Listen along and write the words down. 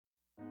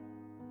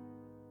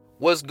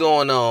What's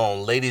going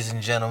on, ladies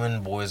and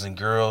gentlemen, boys and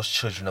girls,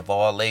 children of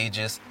all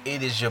ages?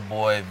 It is your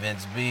boy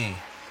Vince B,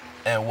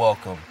 and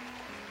welcome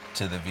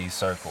to the V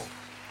Circle.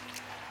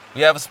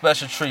 We have a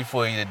special treat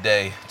for you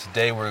today.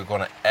 Today we're going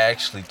to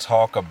actually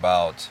talk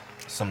about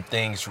some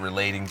things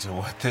relating to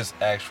what this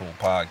actual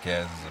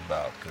podcast is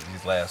about, because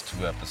these last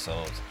two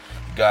episodes,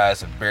 you guys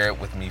have bared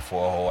with me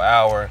for a whole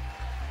hour.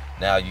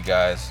 Now you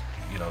guys,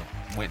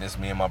 witness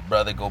me and my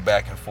brother go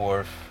back and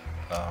forth.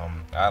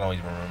 I don't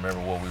even remember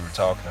what we were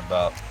talking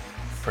about.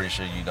 Pretty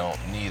sure you don't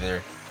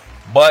neither.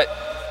 But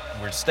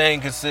we're staying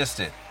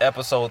consistent.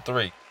 Episode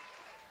 3.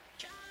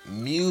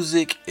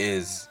 Music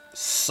is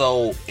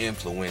so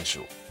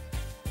influential.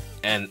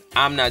 And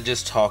I'm not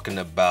just talking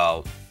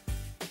about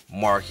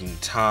marking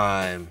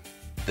time,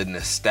 the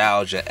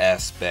nostalgia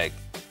aspect.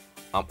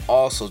 I'm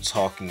also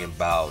talking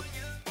about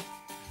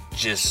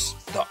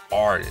just the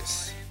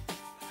artists.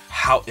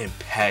 How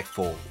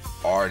impactful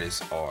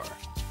artists are.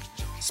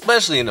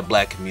 Especially in the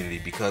black community,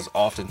 because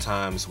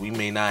oftentimes we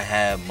may not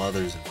have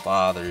mothers and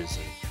fathers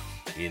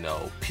and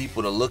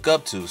people to look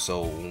up to.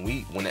 So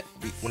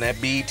when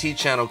that BET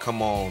channel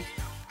come on,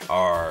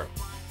 or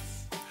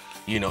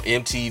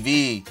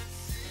MTV,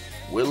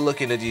 we're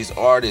looking at these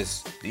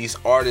artists. These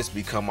artists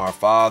become our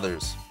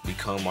fathers,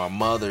 become our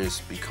mothers,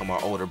 become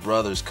our older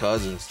brothers,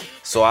 cousins.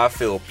 So I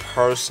feel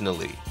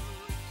personally,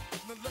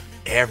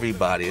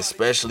 everybody,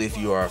 especially if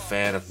you are a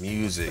fan of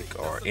music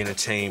or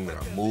entertainment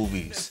or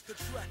movies,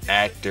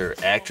 actor,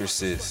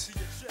 actresses,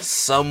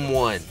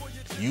 someone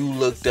you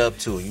looked up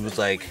to and you was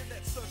like,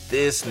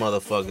 this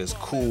motherfucker is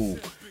cool,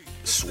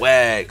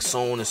 swag,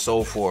 so on and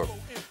so forth.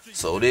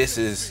 So this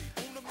is,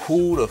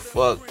 who the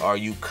fuck are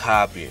you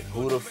copying?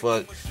 Who the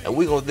fuck? And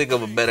we gonna think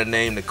of a better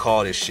name to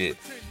call this shit.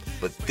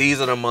 But these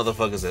are the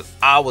motherfuckers that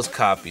I was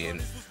copying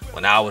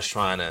when I was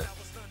trying to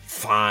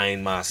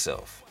find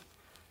myself.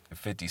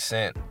 50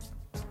 Cent,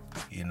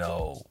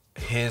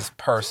 his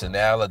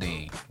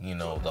personality,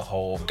 the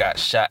whole got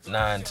shot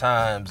 9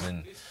 times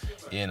and,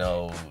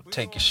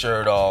 take your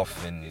shirt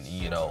off and,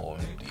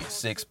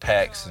 6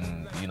 packs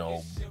and,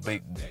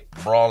 big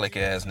brolic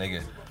ass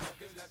nigga.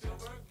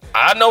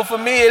 I know for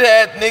me it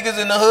had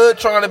niggas in the hood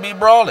trying to be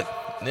brolic.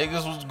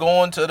 Niggas was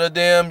going to the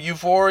damn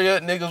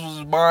Euphoria. Niggas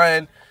was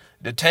buying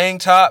the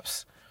tank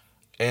tops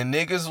and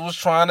niggas was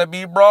trying to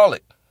be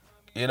brolic.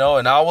 And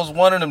I was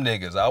one of them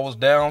niggas. I was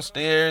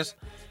downstairs,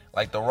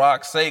 like The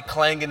Rock say,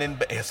 clanging in.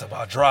 It's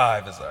about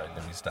drive. It's all right.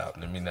 Let me stop.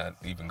 Let me not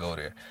even go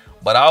there.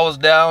 But I was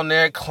down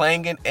there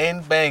clanging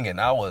and banging.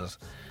 I was,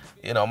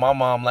 my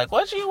mom like,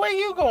 where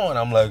you going?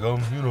 I'm like,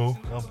 I'm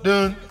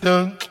done.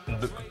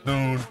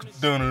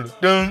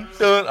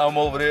 I'm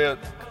over there,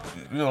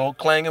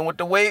 clanging with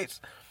the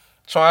weights,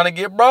 trying to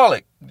get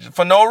brolic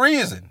for no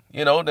reason.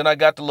 Then I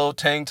got the little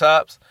tank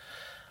tops.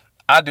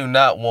 I do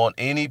not want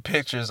any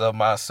pictures of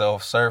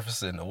myself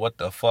surfacing of what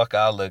the fuck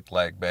I looked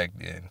like back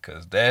then,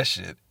 because that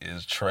shit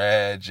is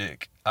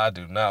tragic. I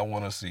do not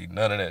want to see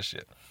none of that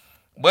shit.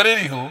 But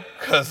anywho,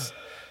 because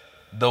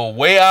the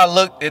way I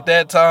looked at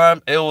that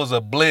time, it was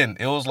a blend.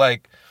 It was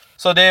like,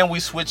 so then we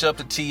switch up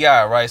to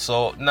T.I., right?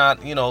 So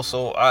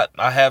so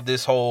I have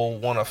this whole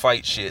wanna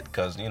fight shit,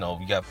 because,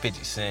 we got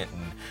 50 Cent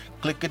and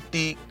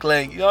click-a-dee,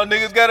 clank. Y'all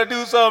niggas gotta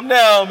do something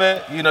now,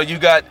 man. You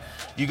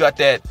got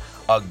that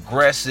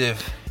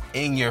aggressive,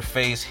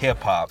 in-your-face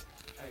hip-hop.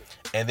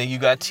 And then you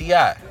got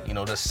T.I.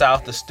 The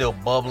South is still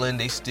bubbling.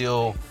 They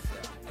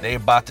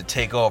about to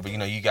take over.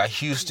 You got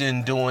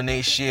Houston doing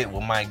they shit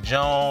with Mike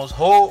Jones.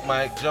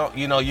 Mike Jones.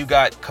 You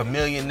got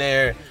Chameleon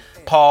there,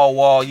 Paul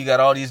Wall. You got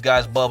all these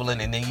guys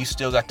bubbling. And then you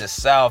still got the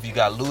South. You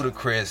got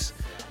Ludacris.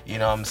 You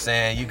know what I'm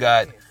saying? You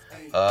got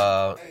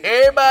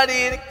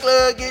everybody in the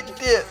club get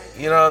dipped.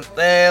 You know what I'm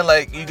saying?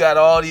 Like, you got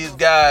all these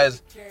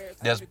guys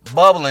that's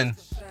bubbling.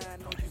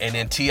 And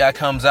then T.I.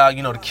 comes out,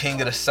 the king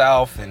of the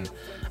South. And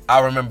I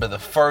remember the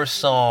first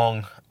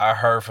song I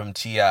heard from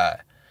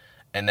T.I.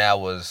 And that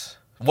was,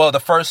 the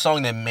first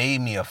song that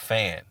made me a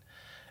fan.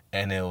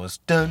 And it was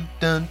dun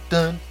dun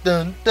dun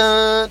dun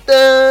dun dun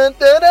dun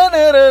dun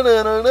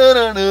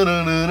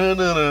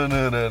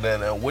dun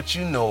dun. What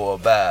you know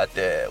about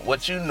that?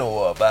 What you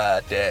know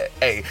about that?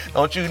 Hey,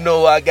 don't you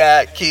know I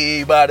got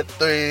key by the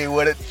 3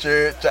 with a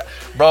church?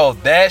 Bro,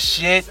 that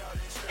shit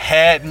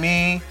had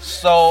me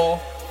so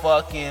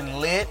fucking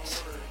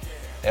lit.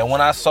 And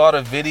when I saw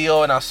the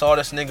video and I saw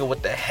this nigga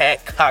with the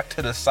hat cocked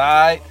to the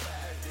side,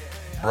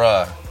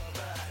 bruh,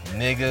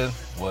 nigga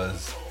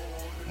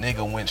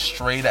went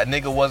straight out.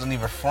 Nigga wasn't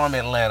even from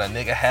Atlanta.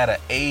 Nigga had an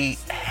A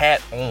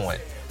hat on,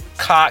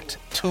 cocked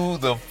to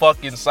the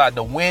fucking side.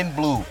 The wind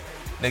blew.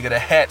 Nigga, the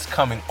hat's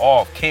coming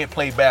off. Can't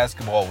play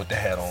basketball with the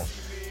hat on.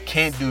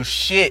 Can't do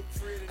shit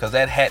because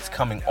that hat's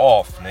coming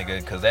off,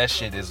 nigga, because that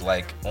shit is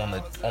like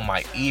on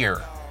my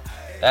ear.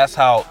 That's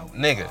how,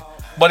 nigga.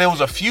 But it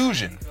was a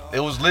fusion.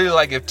 It was literally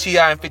like if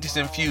T.I. and 50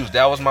 Cent fused.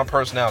 That was my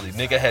personality.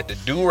 Nigga had the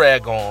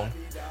do-rag on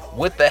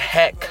with the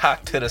hat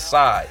cocked to the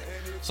side.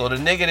 So the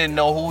nigga didn't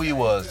know who he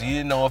was. He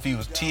didn't know if he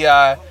was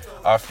T.I.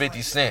 or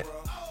 50 Cent.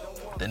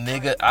 The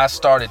nigga, I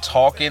started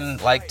talking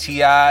like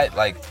T.I.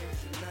 Like,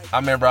 I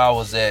remember I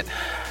was at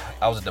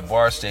I was at the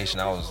bar station.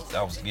 I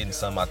was getting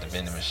something out the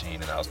vending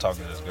machine, and I was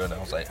talking to this girl, and I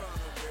was like,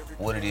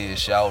 "What it is?"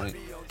 Shouted,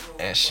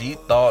 and she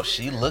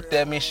looked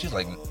at me. She's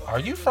like, "Are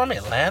you from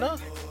Atlanta?"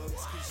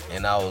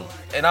 And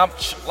I'm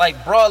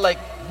like, "Bro, like,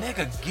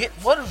 nigga,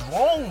 what is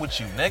wrong with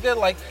you, nigga?"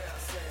 Like,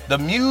 the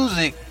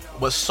music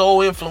was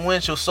so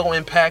influential, so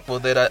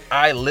impactful that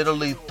I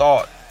literally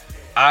thought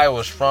I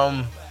was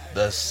from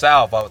the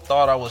South. I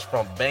thought I was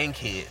from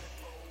Bankhead.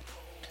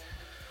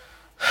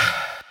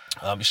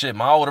 Shit,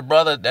 my older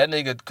brother, that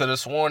nigga could have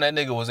sworn that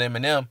nigga was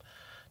Eminem.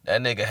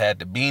 That nigga had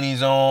the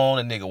beanies on.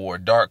 That nigga wore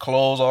dark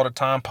clothes all the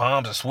time.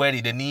 Palms are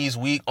sweaty, the knees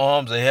weak,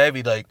 arms are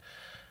heavy. Like,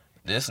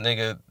 this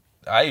nigga,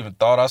 I even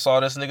thought I saw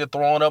this nigga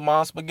throwing up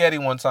my spaghetti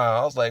one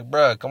time. I was like,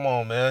 bruh, come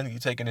on, man. You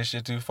taking this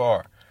shit too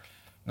far.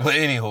 But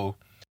anywho,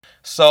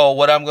 so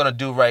what I'm going to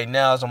do right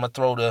now is I'm going to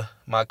throw to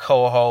my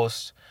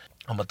co-host,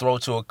 I'm going to throw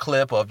to a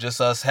clip of just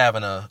us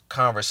having a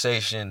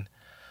conversation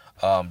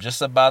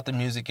just about the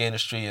music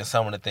industry and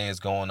some of the things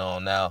going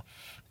on. Now,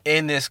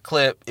 in this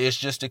clip, it's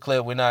just a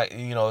clip. We're not,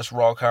 it's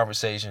raw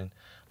conversation.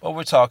 But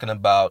we're talking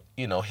about,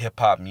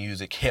 hip-hop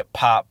music,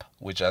 hip-hop,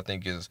 which I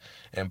think is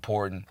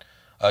important,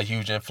 a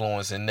huge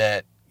influence in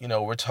that.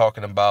 We're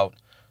talking about,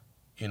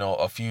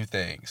 a few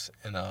things.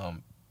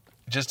 And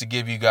just to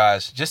give you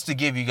guys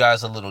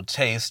a little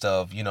taste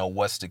of,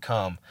 what's to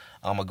come,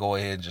 I'm going to go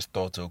ahead and just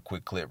throw it to a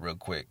quick clip real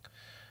quick.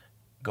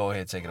 Go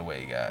ahead, take it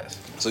away, guys.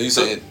 So you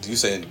saying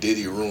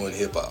Diddy ruined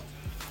hip hop?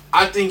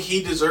 I think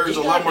he deserves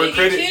a lot more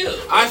credit.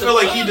 I feel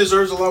like he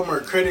deserves a lot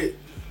more credit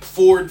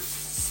for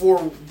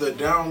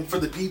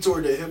the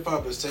detour that hip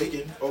hop has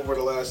taken over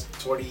the last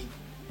 20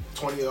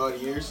 odd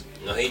years.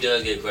 No, he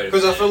does get credit.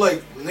 Because I feel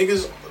like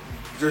niggas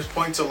just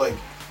point to like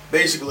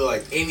basically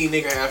like any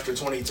nigga after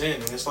 2010,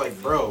 and it's like,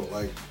 bro,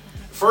 like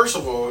first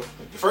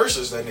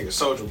is that nigga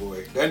Soulja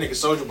Boy. That nigga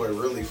Soulja Boy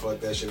really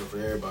fucked that shit up for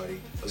everybody.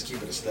 Let's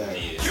keep it a stack.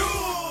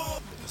 Yeah.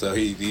 So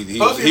he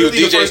was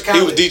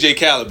DJ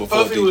Khaled before.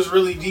 Puffy was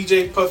really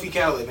DJ Puffy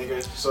Khaled,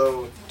 nigga.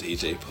 So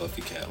DJ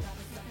Puffy Khaled.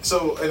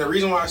 So, and the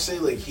reason why I say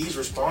like he's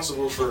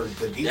responsible for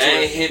the detour.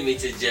 That ain't hit me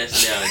to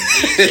just now.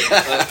 DJ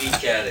Puffy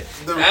Khaled.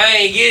 I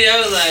ain't get it.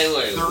 I was like,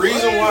 wait. The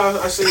reason why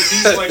I say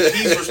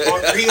he's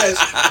responsible,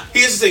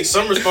 he has to take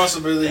some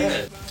responsibility.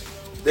 Yeah.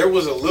 There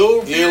was a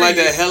little. You ain't like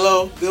that?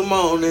 Hello, good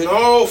morning.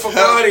 No, fuck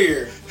out of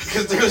here.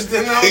 Because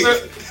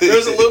there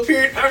was a little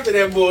period after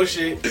that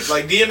bullshit.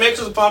 Like DMX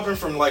was popping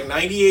from like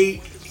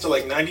 98 to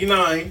like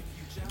 99.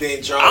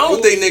 Then John. I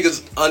don't think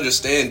niggas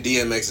understand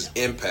DMX's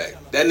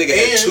impact. That nigga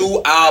had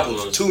two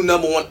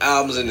 #1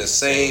 albums in the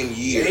same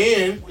year.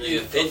 And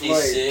 50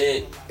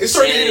 Cent, it's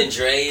San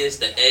Andreas,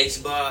 the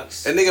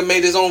Xbox. That nigga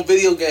made his own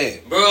video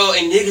game. Bro,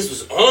 and niggas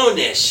was on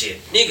that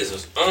shit. Niggas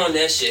was on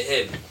that shit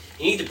heavy.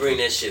 You need to bring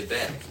that shit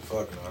back.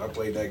 Fuck no, I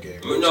played that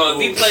game. No, if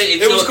we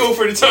played... It was cool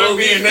for the time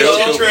being. That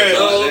shit trash.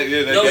 No,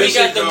 he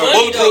got the money,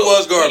 Bulletproof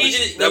was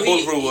garbage. That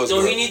Bulletproof was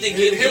garbage. No, he need to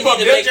give... Hip Hop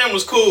Def Jam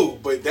was cool,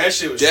 but that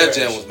shit was Def trash.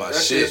 Jam was my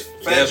shit.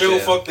 Fat Joe,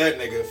 fuck that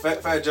nigga.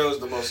 Fat Joe's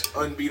the most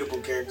unbeatable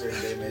character in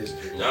game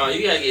history. No,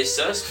 you gotta get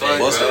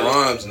suspect, Busta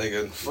Rhymes,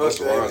 nigga.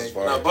 Busta Rhymes.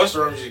 Nah,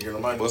 Busta Rhymes, you can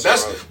remind me.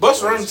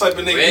 Busta Rhymes type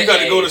of nigga, you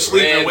gotta go to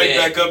sleep and wake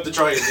back up to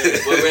try again.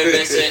 What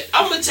Redman said,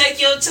 I'm gonna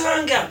take your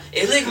tongue out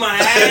and lick my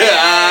ass.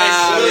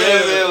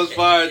 Yeah, it was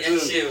fire too.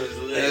 That shit was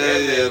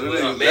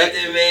lit.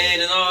 Method Man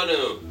and all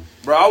them.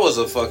 Bro, I was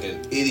a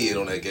fucking idiot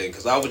on that game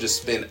because I would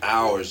just spend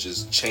hours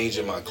just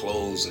changing my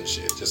clothes and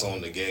shit just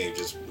on the game.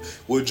 Just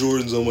what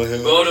Jordans on my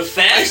head. Bro, the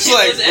fashion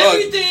was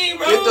everything,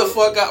 bro. Get the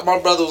fuck out. My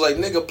brother was like,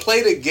 nigga,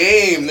 play the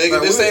game, nigga.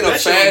 This ain't a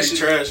fashion. That shit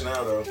trash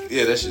now, though.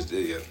 Yeah, that shit's,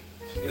 yeah.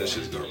 That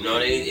shit's garbage. No,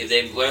 what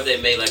if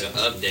they made like an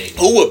update?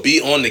 Who would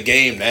be on the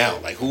game now?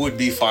 Like, who would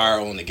be fire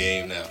on the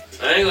game now?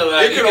 I ain't gonna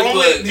lie. You can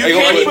put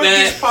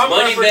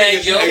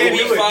Moneybag Yo.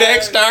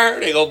 Dexter.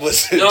 They gonna put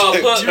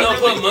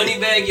put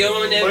Moneybag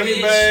Yo in that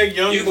bitch. Moneybag,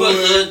 Young You Boy. put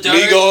Lil Durk,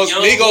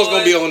 Migos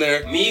gonna be on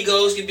there.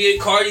 Migos can be.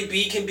 Cardi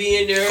B can be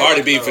in there.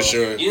 Cardi B for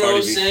sure. You know what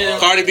I'm saying?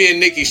 Cardi B and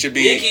Nicki should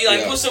be.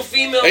 Put some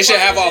female. They should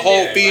have a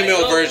whole there.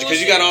 female version because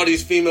you got all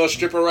these female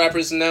stripper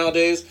rappers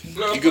nowadays.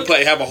 You could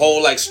have a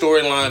whole like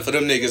storyline for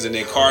them niggas and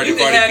then Cardi B.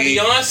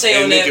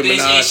 Beyonce on that bitch,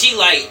 and she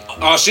like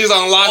she's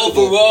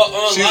unlockable.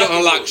 She's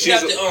unlocked.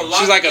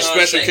 She's like a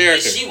special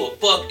character. She will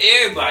fuck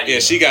everybody. Yeah,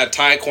 she got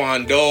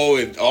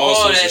taekwondo and all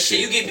sorts of shit.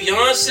 You get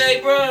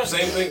Beyonce, bro.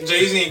 Same thing.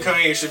 Jay-Z and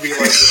Kanye should be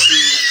like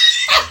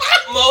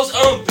the most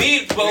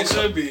unbeatable. It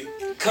should be.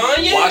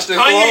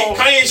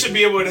 Kanye should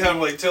be able to have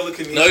like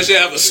telekinesis. No, he should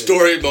have a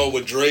story mode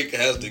where Drake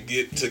has to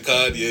get to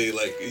Kanye.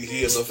 Like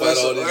he has to fight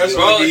all these.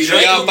 Bro, he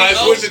gotta fight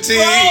Pusha T.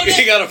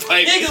 He gotta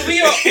fight. Nigga, we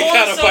are he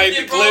gotta fight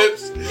the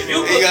Clips.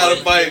 He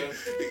gotta fight.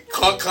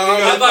 How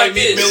about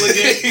this?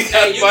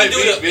 Hey, you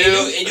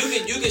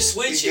can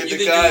switch it. You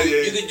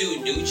can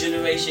do new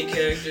generation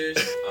characters.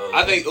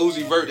 I think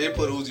Uzi Vert. They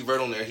put Uzi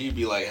Vert on there. He'd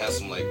be like have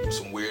some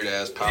weird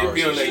ass powers.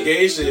 He'd be on that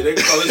gay shit. They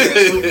call his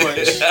ass Fruit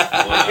Punch.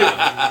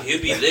 Wow.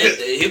 He'll be lit.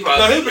 He'll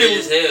probably be lit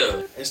as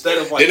hell. instead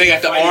of like. Then they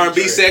got the fighting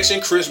R&B Dre. section.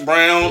 Chris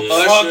Brown,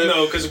 Fuck Usher.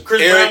 no, because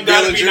Chris Eric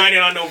Brown gotta be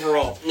Bellinger. 99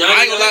 overall. No,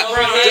 I ain't gonna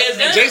hands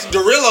lie. down. Jason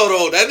Derulo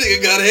though, that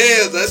nigga got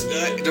hands. That's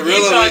He'd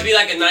Derulo. probably be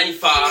like a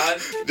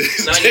 95.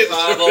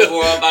 95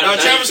 overall, about Now a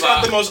 95. Travis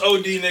Scott the most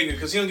OD nigga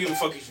because he don't give a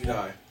fuck if you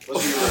die.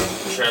 Let's be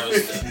real.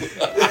 Travis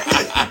Scott.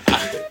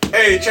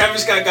 Hey,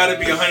 Travis Scott gotta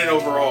be 100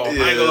 overall. I ain't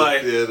gonna lie.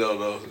 Yeah,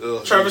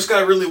 no. Travis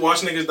Scott really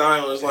watched niggas die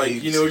and was like,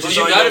 you know what You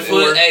you gotta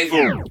for? put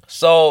a.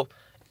 So,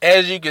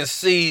 as you can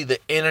see, the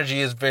energy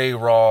is very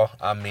raw.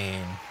 I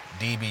mean,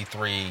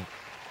 DB3,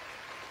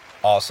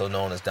 also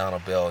known as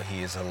Donald Bell,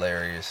 he is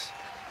hilarious.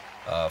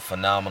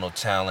 Phenomenal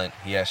talent.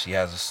 He actually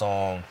has a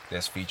song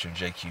that's featuring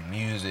JQ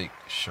Music,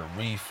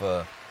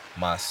 Sharifa,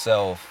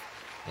 myself,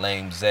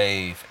 Lame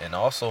Zave, and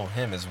also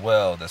him as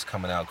well, that's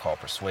coming out called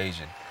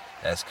Persuasion.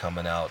 That's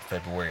coming out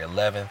February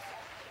 11th.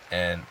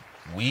 And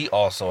we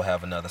also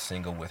have another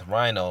single with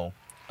Rhino,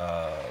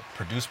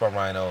 produced by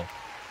Rhino,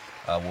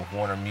 with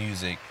Warner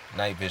Music,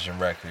 Night Vision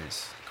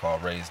Records,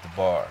 called Raise the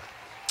Bar.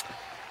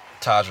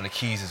 Taj on the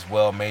keys as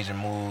well. Major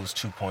Moves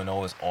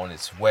 2.0 is on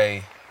its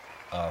way.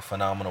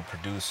 Phenomenal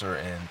producer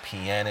and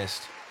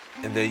pianist.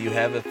 And there you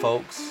have it,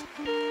 folks.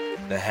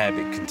 The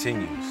habit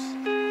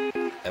continues.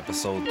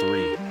 Episode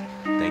 3.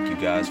 Thank you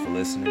guys for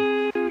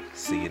listening.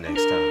 See you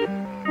next time.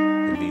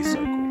 The V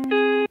Circle.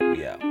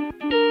 We out. Boom.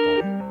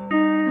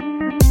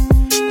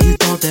 You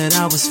thought that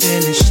I was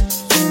finished.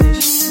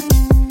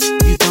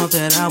 You thought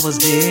that I was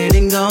dead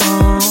and gone.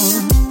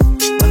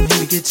 But I'm here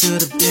to get to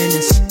the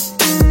business.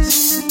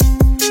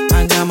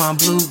 I got my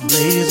blue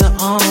blazer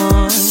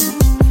on.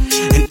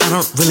 And I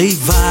don't really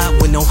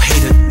vibe with no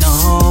hater,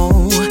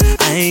 no.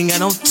 I ain't got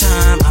no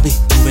time, I'll be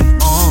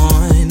moving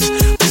on.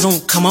 Please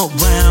don't come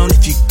around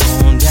if you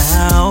gone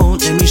down.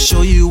 Let me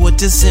show you what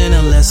this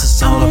NLS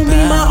is all about. Be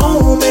my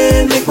own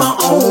man, make my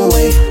own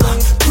way.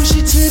 Push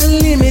it to the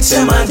limit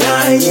till my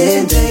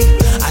dying day.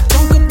 I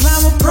don't comply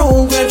with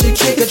programs, you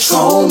can't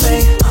control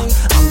me.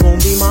 I'm gonna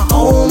be my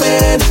own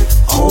man,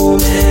 own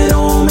man,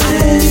 own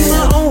man. Be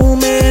my own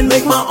man,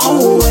 make my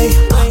own way.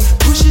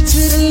 Push it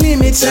to the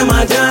limit till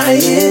my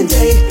dying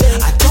day.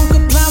 I don't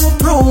comply with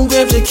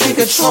programs, you can't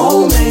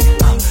control me.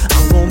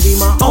 I'm gonna be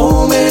my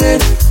own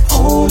man,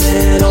 own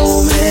man,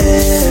 own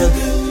man.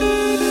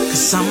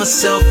 Cause I'm a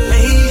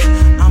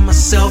self-made, I'm a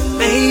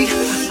self-made,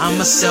 I'm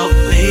a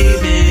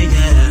self-made man,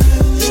 yeah.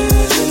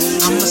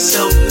 I'm a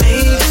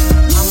self-made,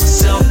 I'm a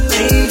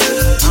self-made,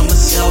 I'm a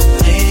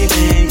self-made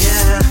man,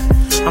 yeah.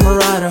 I'm a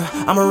rider,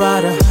 I'm a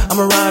rider, I'm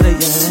a rider,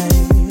 yeah.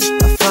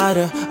 A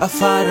fighter, a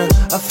fighter,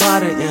 a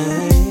fighter,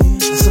 yeah.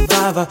 A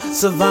survivor,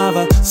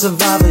 survivor,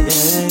 survivor,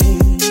 yeah.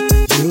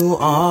 You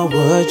are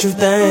what you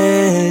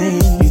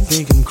think. You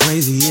think I'm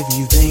crazy if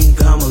you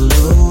think I'ma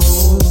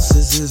lose.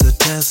 This is a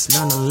test,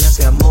 nonetheless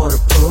got more to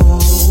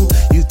prove.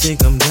 You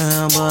think I'm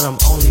down, but I'm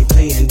only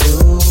paying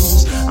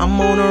dues.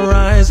 I'm on a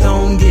rise,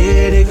 don't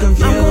get it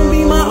confused. I'm gonna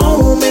be my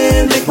own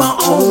man, make my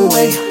own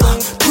way.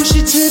 Push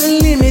it to the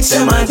limit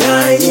till my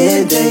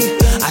dying day.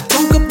 I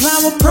don't comply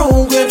with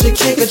programs that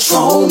can't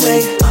control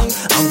me.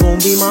 I'm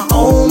gonna be my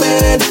own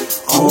man,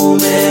 own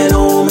man,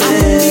 own man. I'm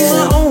gonna be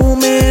my own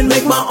man,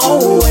 make my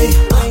own way.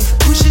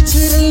 Push it to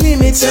the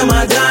limit till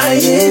my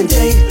dying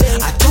day.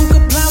 I don't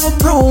comply with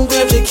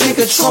programs that can't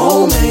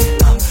control me.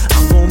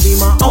 I'm gonna be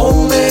my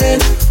own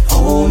man,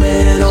 own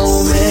man,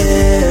 own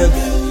man.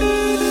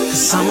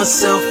 Cause I'm a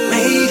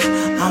self-made,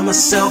 I'm a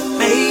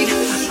self-made,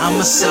 I'm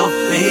a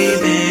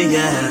self-made man,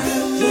 yeah.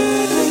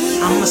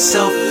 I'm a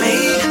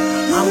self-made,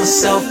 I'm a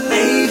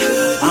self-made,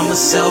 I'm a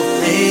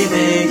self-made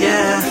man,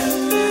 yeah.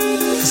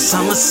 Cause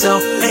I'm a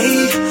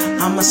self-made,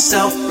 I'm a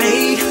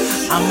self-made,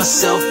 I'm a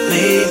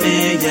self-made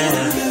man,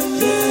 yeah.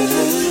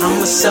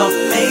 I'm a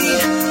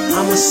self-made,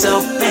 I'm a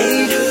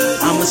self-made,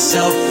 I'm a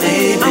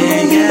self-made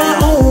man, yeah. I'm gonna be my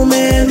own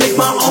man, make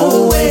my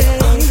own way.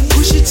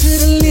 Push it to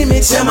the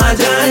limit till my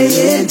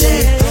dying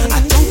day.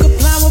 I don't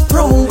comply with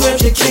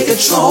programs, you can't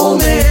control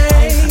me.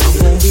 I'm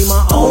gonna be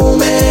my own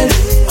man,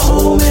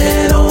 own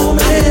man, own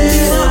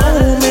man. My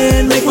own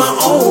man, make my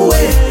own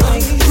way.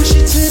 Push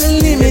it to the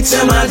limit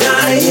till my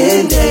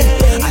dying day.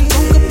 I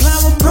don't comply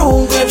with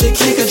programs, you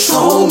can't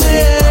control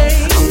me.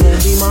 I'm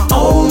gonna be my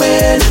own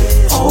man,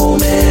 own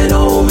man,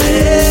 own man.